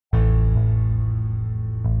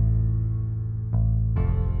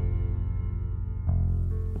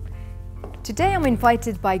Today I'm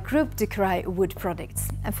invited by Groupe JURA Wood Products,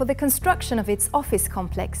 and for the construction of its office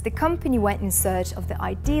complex, the company went in search of the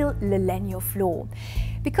ideal Lalegno floor.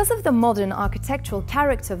 Because of the modern architectural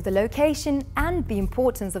character of the location and the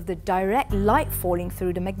importance of the direct light falling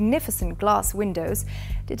through the magnificent glass windows,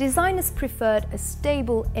 the designers preferred a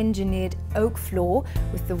stable engineered oak floor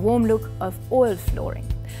with the warm look of oil flooring.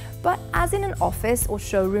 But as in an office or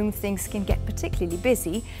showroom things can get particularly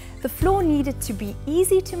busy, the floor needed to be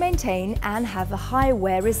easy to maintain and have a high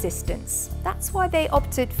wear resistance. That's why they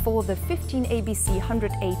opted for the 15 ABC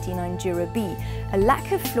 189 JURA B, a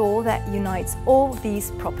lacquer floor that unites all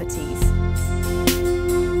these properties.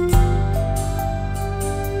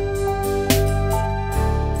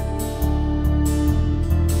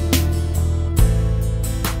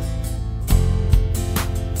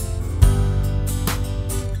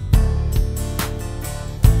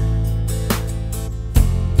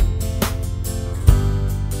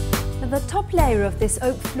 The top layer of this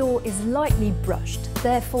oak floor is lightly brushed,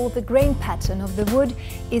 therefore the grain pattern of the wood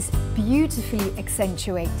is beautifully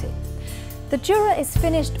accentuated. The JURA is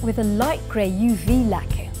finished with a light grey UV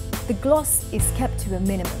lacquer. The gloss is kept to a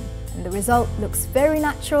minimum, and the result looks very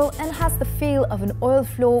natural and has the feel of an oil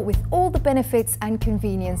floor with all the benefits and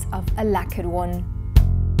convenience of a lacquered one.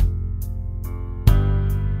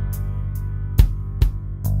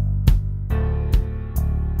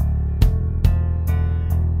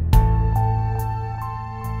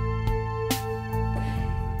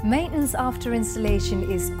 Maintenance after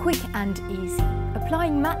installation is quick and easy.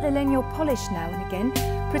 Applying matte Lalegno polish now and again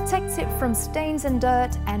protects it from stains and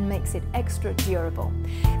dirt and makes it extra durable.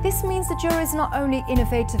 This means the JURA is not only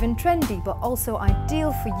innovative and trendy, but also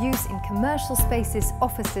ideal for use in commercial spaces,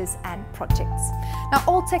 offices and projects. Now,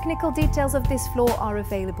 all technical details of this floor are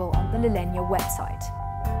available on the Lalegno website.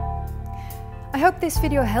 I hope this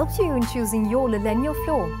video helped you in choosing your Lalegno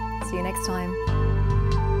floor. See you next time.